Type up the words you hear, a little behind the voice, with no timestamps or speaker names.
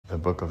The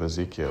book of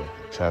Ezekiel,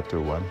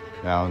 chapter 1.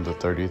 Now in the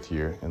 30th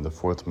year, in the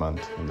 4th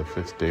month, in the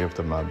 5th day of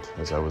the month,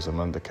 as I was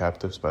among the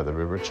captives by the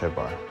river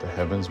Chebar, the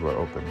heavens were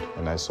opened,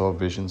 and I saw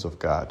visions of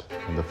God.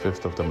 In the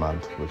 5th of the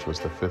month, which was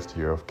the 5th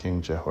year of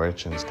King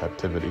Jehoiachin's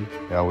captivity,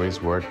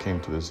 Yahweh's word came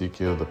to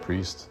Ezekiel the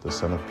priest, the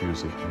son of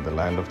Buzi, in the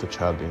land of the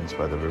Chaldeans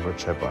by the river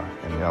Chebar,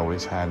 and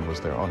Yahweh's hand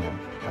was there on him.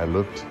 I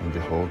looked, and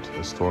behold,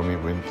 a stormy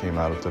wind came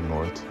out of the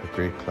north, a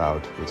great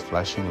cloud, with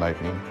flashing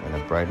lightning, and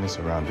a brightness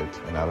around it,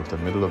 and out of the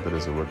middle of it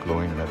as it were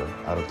glowing metal,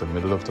 out of the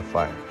middle of the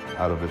fire.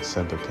 Out of its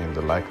center came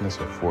the likeness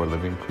of 4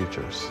 living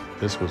creatures.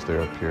 This was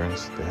their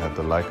appearance. They had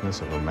the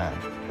likeness of a man.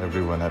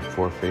 Every one had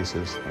 4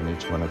 faces, and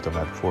each one of them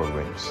had 4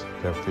 wings.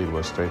 Their feet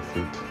were straight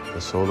feet. The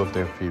sole of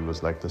their feet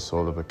was like the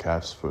sole of a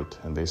calf's foot,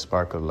 and they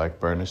sparkled like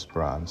burnished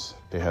bronze.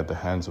 They had the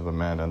hands of a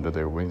man under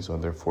their wings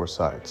on their 4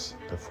 sides.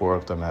 The 4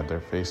 of them had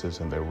their faces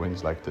and their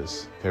wings like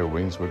this. Their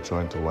wings were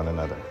joined to one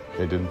another.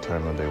 They didn't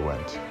turn when they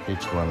went.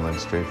 Each one went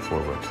straight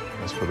forward.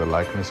 As for the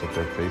likeness of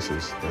their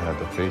faces, they had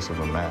the face of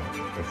a man.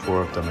 The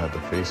 4 of them had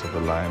the face of a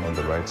lion on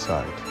the right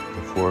side.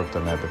 The 4 of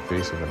them had the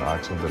face of an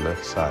ox on the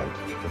left side.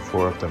 The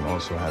 4 of them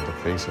also had the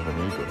face of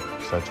an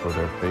eagle. Such were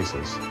their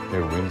faces.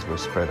 Their wings were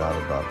spread out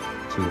above.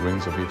 2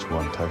 wings of each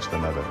one touched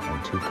another,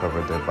 and 2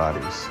 covered their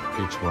bodies.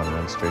 Each one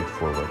went straight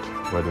forward.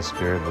 Where the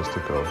Spirit was to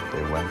go,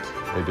 they went.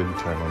 They didn't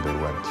turn when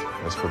they went.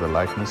 As for the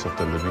likeness of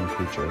the living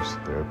creatures,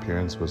 their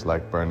appearance was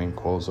like burning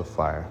coals of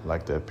fire,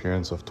 like the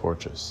appearance of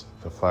torches.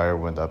 The fire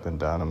went up and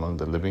down among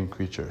the living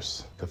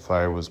creatures. The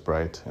fire was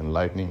bright, and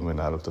lightning went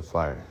out of the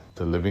fire.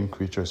 The living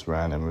creatures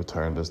ran and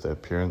returned as the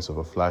appearance of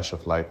a flash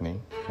of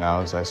lightning. Now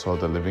as I saw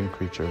the living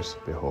creatures,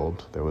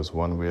 behold, there was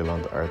one wheel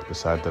on the earth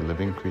beside the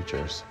living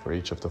creatures, for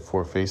each of the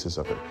 4 faces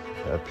of it.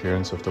 The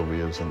appearance of the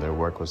wheels and their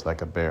work was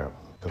like a barrel.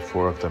 The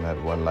 4 of them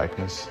had one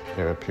likeness.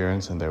 Their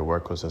appearance and their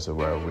work was as it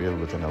were a wheel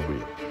within a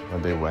wheel.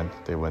 When they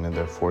went in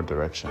their 4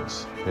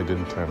 directions. They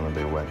didn't turn when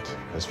they went.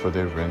 As for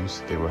their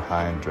rims, they were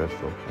high and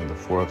dreadful, and the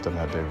 4 of them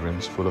had their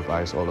rims full of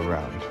eyes all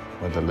around.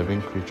 When the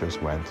living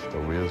creatures went, the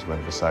wheels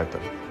went beside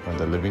them. When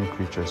the living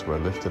creatures were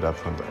lifted up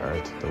from the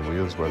earth, the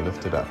wheels were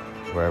lifted up.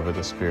 Wherever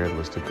the Spirit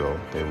was to go,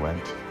 they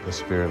went. The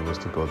Spirit was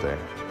to go there.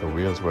 The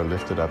wheels were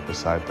lifted up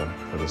beside them,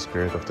 for the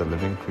spirit of the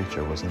living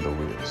creature was in the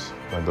wheels.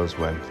 When those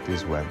went,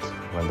 these went.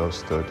 When those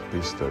stood,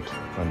 these stood.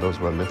 When those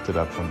were lifted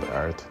up from the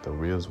earth, the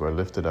wheels were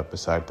lifted up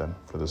beside them,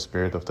 for the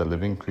spirit of the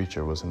living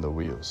creature was in the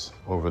wheels.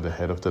 Over the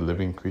head of the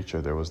living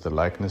creature there was the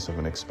likeness of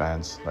an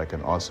expanse, like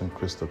an awesome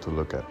crystal to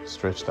look at,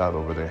 stretched out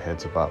over their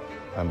heads above.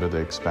 Under the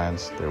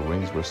expanse, their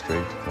wings were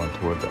straight, one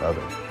toward the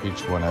other.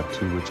 Each one had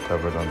 2 which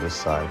covered on this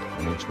side,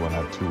 and each one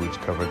had 2 which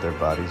covered their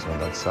bodies on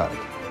that side.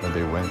 When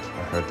they went,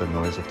 I heard the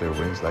noise of their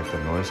wings like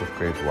the noise of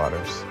great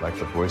waters, like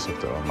the voice of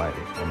the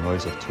Almighty, a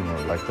noise of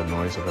tumult like the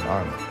noise of an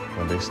army.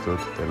 When they stood,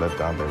 they let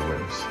down their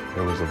wings.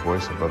 There was a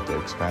voice above the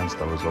expanse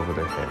that was over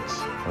their heads.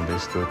 When they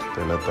stood,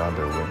 they let down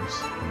their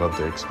wings. Above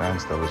the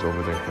expanse that was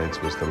over their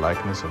heads was the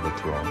likeness of a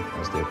throne,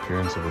 as the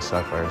appearance of a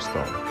sapphire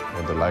stone.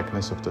 And the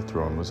likeness of the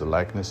throne was a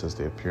likeness as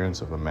the appearance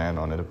of a man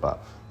on it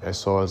above. I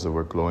saw as it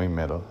were glowing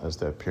metal, as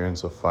the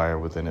appearance of fire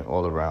within it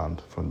all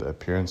around, from the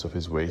appearance of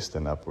his waist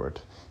and upward,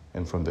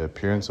 and from the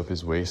appearance of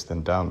his waist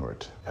and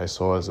downward. I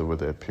saw as it were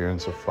the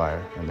appearance of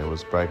fire, and there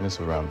was brightness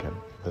around him.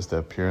 As the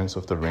appearance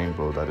of the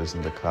rainbow that is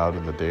in the cloud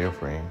in the day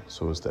of rain,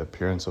 so was the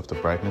appearance of the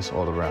brightness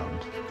all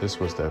around. This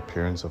was the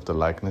appearance of the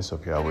likeness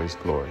of Yahweh's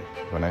glory.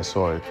 When I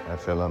saw it, I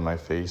fell on my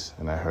face,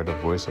 and I heard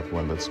a voice of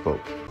one that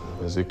spoke.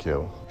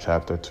 Ezekiel,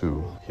 chapter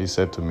 2. He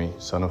said to me,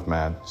 Son of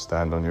man,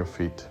 stand on your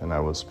feet, and I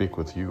will speak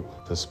with you.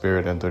 The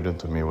Spirit entered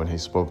into me when he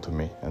spoke to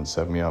me, and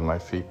set me on my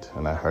feet,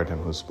 and I heard him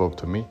who spoke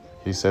to me.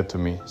 He said to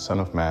me, Son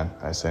of man,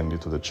 I send you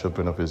to the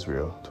children of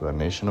Israel, to a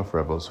nation of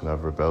rebels who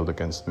have rebelled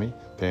against me.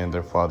 They and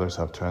their fathers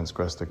have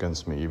transgressed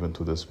against me even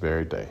to this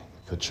very day.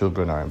 The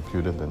children are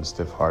impudent and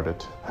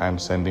stiff-hearted. I am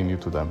sending you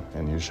to them,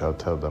 and you shall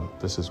tell them,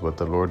 This is what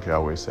the Lord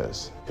Yahweh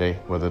says. They,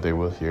 whether they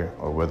will hear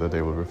or whether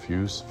they will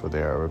refuse, for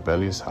they are a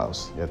rebellious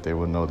house, yet they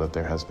will know that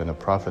there has been a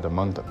prophet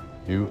among them.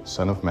 You,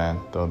 son of man,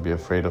 don't be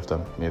afraid of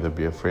them, neither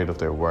be afraid of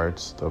their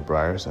words, though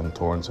briars and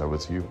thorns are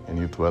with you, and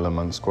you dwell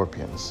among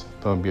scorpions.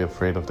 Don't be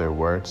afraid of their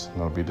words,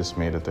 nor be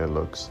dismayed at their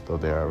looks, though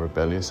they are a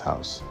rebellious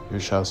house. You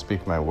shall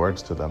speak my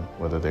words to them,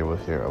 whether they will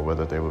hear or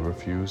whether they will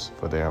refuse,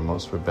 for they are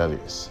most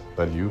rebellious.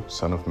 But you,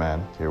 son of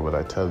man, hear what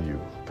I tell you.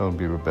 Don't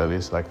be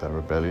rebellious like that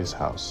rebellious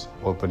house.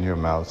 Open your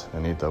mouth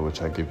and eat that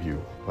which I give you.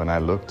 When I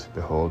looked,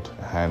 behold,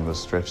 a hand was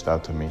stretched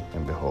out to me,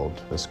 and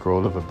behold, the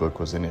scroll of a book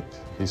was in it.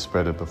 He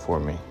spread it before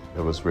me.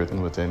 It was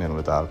written within and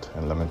without,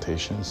 and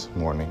lamentations,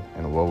 mourning,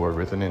 and woe were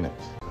written in it.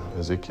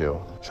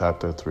 Ezekiel,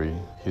 chapter 3.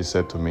 He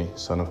said to me,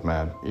 Son of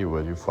man, eat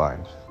what you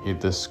find.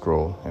 Eat this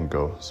scroll, and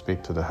go,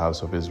 speak to the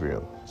house of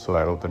Israel. So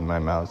I opened my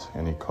mouth,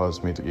 and he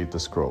caused me to eat the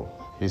scroll.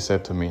 He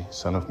said to me,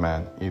 Son of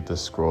man, eat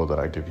this scroll that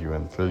I give you,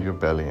 and fill your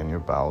belly and your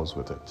bowels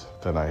with it.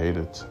 Then I ate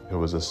it. It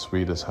was as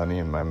sweet as honey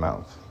in my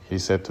mouth. He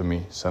said to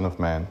me, Son of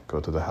man, go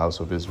to the house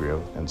of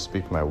Israel, and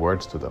speak my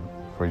words to them.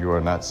 For you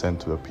are not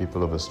sent to a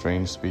people of a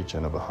strange speech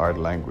and of a hard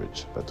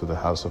language, but to the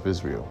house of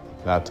Israel.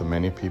 not to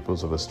many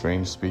peoples of a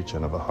strange speech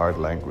and of a hard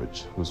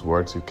language, whose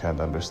words you can't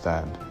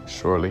understand.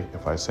 Surely,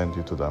 if I sent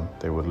you to them,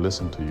 they would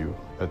listen to you.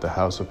 But the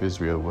house of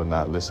Israel will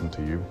not listen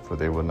to you, for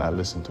they will not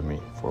listen to me.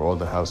 For all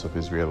the house of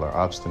Israel are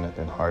obstinate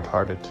and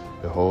hard-hearted.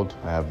 Behold,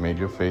 I have made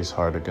your face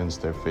hard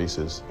against their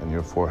faces, and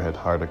your forehead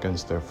hard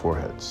against their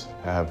foreheads.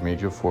 I have made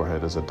your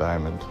forehead as a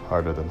diamond,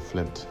 harder than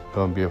flint.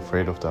 Don't be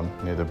afraid of them,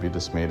 neither be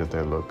dismayed at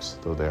their looks,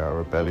 though they are a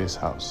rebellious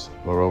house.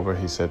 Moreover,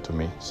 he said to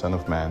me, Son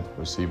of man,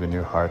 receive in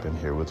your heart and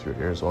hear with your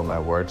ears all my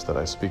words that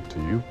I speak to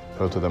you.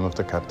 Go to them of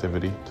the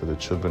captivity, to the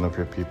children of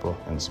your people,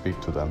 and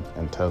speak to them,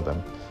 and tell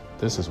them,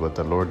 this is what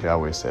the Lord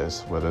Yahweh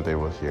says, whether they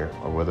will hear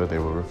or whether they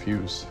will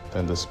refuse.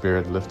 Then the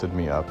Spirit lifted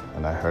me up,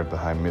 and I heard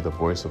behind me the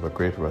voice of a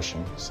great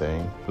rushing,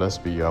 saying,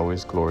 Blessed be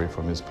Yahweh's glory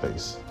from his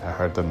place. I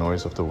heard the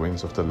noise of the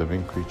wings of the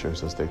living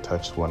creatures as they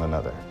touched one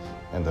another,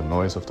 and the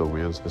noise of the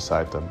wheels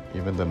beside them,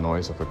 even the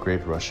noise of a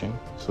great rushing.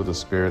 So the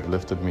Spirit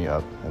lifted me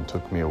up and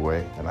took me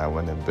away, and I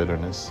went in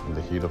bitterness in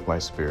the heat of my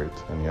spirit,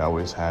 and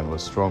Yahweh's hand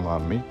was strong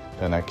on me.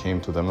 Then I came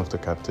to them of the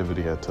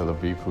captivity at Tel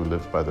Aviv, who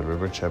lived by the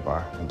river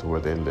Chebar, and to where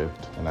they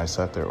lived, and I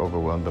sat there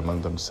overwhelmed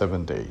among them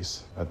 7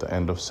 days. At the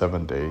end of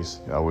 7 days,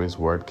 Yahweh's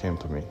word came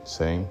to me,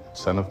 saying,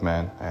 Son of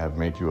man, I have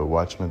made you a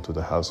watchman to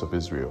the house of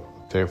Israel.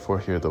 Therefore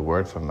hear the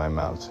word from my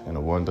mouth,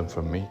 and warn them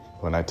from me.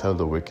 When I tell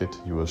the wicked,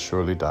 you will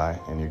surely die,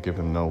 and you give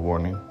him no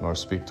warning, nor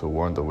speak to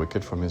warn the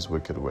wicked from his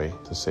wicked way,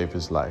 to save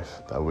his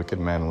life, that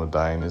wicked man will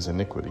die in his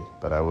iniquity,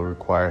 but I will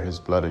require his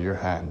blood at your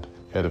hand.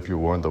 Yet if you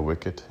warn the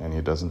wicked, and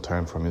he doesn't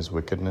turn from his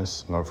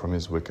wickedness, nor from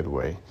his wicked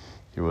way,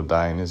 he will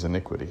die in his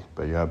iniquity,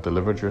 but you have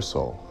delivered your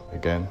soul.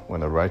 Again,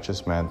 when a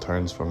righteous man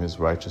turns from his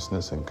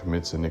righteousness and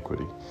commits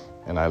iniquity,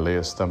 and I lay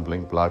a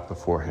stumbling block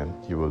before him,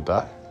 he will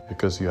die.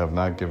 Because you have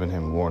not given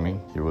him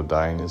warning, he will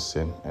die in his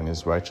sin, and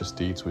his righteous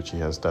deeds which he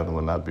has done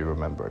will not be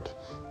remembered.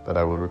 But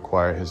I will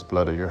require his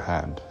blood at your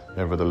hand.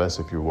 Nevertheless,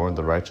 if you warn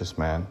the righteous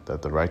man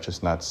that the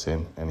righteous not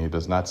sin, and he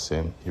does not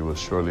sin, he will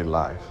surely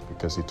live,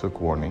 because he took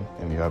warning,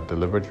 and you have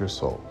delivered your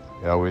soul.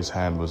 Yahweh's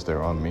hand was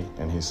there on me,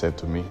 and he said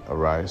to me,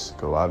 Arise,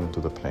 go out into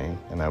the plain,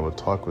 and I will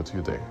talk with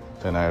you there.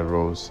 Then I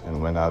arose and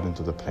went out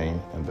into the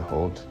plain, and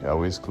behold,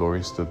 Yahweh's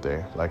glory stood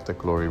there, like the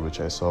glory which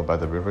I saw by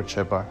the river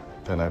Chebar.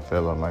 Then I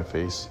fell on my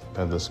face.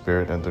 Then the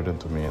Spirit entered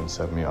into me and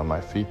set me on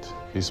my feet.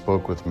 He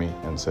spoke with me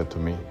and said to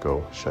me,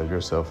 Go, shut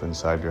yourself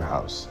inside your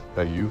house.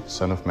 But you,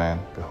 son of man,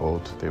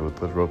 behold, they will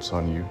put ropes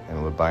on you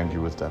and will bind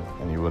you with them,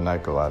 and you will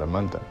not go out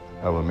among them.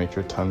 I will make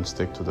your tongue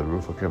stick to the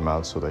roof of your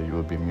mouth so that you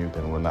will be mute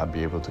and will not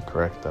be able to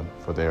correct them,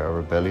 for they are a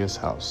rebellious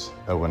house.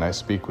 But when I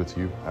speak with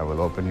you, I will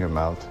open your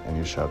mouth, and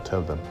you shall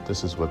tell them,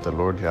 This is what the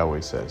Lord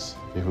Yahweh says.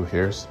 He who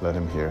hears, let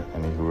him hear,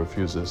 and he who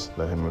refuses,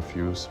 let him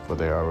refuse, for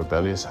they are a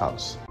rebellious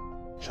house.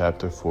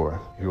 Chapter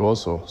 4. You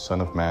also, son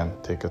of man,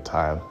 take a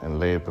tile, and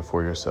lay it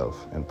before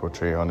yourself, and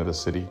portray on it a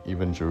city,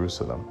 even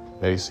Jerusalem.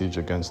 Lay siege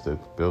against it,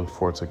 build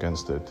forts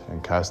against it,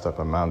 and cast up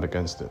a mound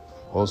against it.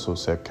 Also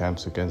set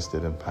camps against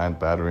it, and plant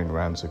battering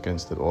rams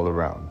against it all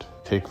around.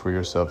 Take for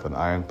yourself an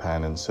iron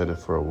pan, and set it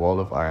for a wall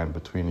of iron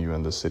between you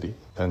and the city.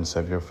 Then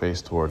set your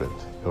face toward it.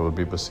 It will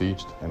be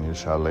besieged, and you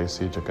shall lay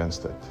siege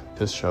against it.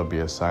 This shall be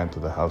a sign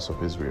to the house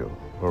of Israel.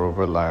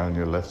 Moreover, lie on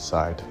your left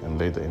side, and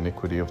lay the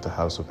iniquity of the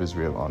house of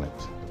Israel on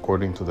it.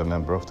 According to the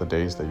number of the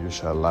days that you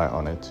shall lie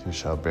on it, you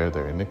shall bear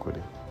their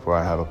iniquity. For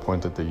I have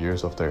appointed the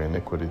years of their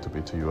iniquity to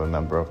be to you a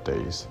number of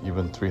days,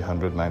 even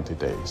 390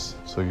 days.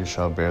 So you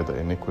shall bear the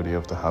iniquity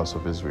of the house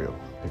of Israel.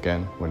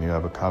 Again, when you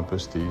have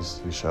accomplished these,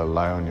 you shall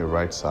lie on your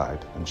right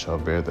side, and shall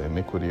bear the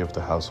iniquity of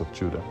the house of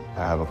Judah.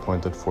 I have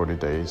appointed 40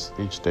 days,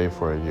 each day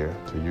for a year,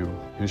 to you.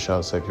 You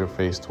shall set your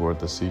face toward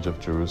the siege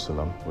of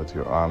Jerusalem, with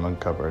your arm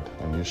uncovered,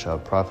 and you shall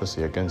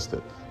prophesy against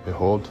it.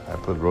 Behold, I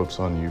put ropes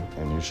on you,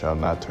 and you shall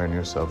not turn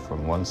yourself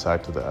from one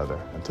side to the other,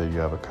 until you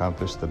have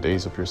accomplished the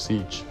days of your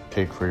siege.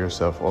 Take for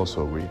yourself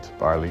also wheat,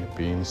 barley,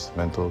 beans,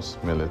 lentils,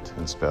 millet,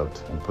 and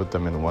spelt, and put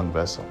them in one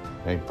vessel.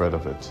 Make bread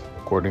of it.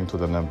 According to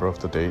the number of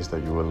the days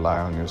that you will lie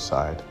on your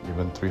side,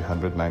 even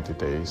 390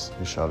 days,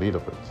 you shall eat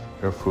of it.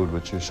 Your food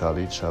which you shall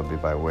eat shall be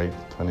by weight,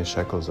 20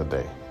 shekels a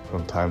day.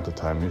 From time to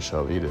time you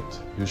shall eat it.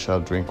 You shall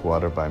drink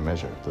water by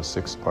measure, the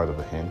 6th part of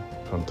a hin.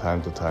 From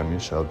time to time you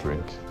shall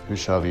drink. You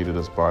shall eat it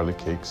as barley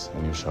cakes,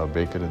 and you shall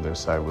bake it in their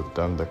sight with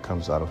dung that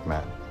comes out of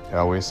man.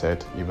 Yahweh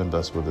said, Even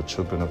thus will the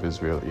children of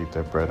Israel eat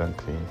their bread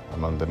unclean,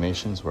 among the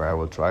nations where I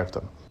will drive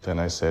them. Then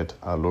I said,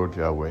 Our Lord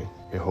Yahweh,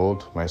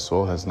 behold, my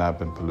soul has not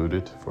been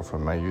polluted, for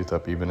from my youth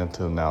up even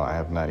until now I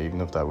have not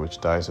eaten of that which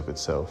dies of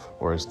itself,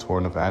 or is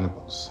torn of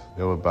animals.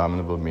 No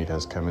abominable meat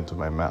has come into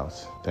my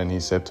mouth. Then he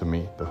said to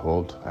me,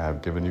 Behold, I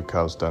have given you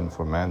cow's dung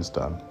for man's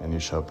dung, and you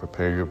shall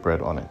prepare your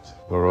bread on it.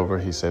 Moreover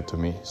he said to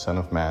me, Son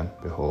of man,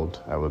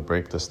 behold, I will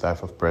break the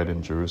staff of bread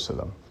in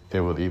Jerusalem. They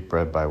will eat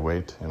bread by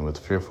weight, and with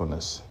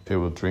fearfulness. They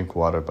will drink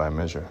water by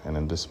measure, and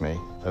in dismay,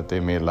 that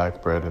they may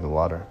lack bread and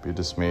water, be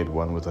dismayed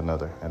one with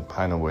another, and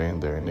pine away in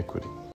their iniquity.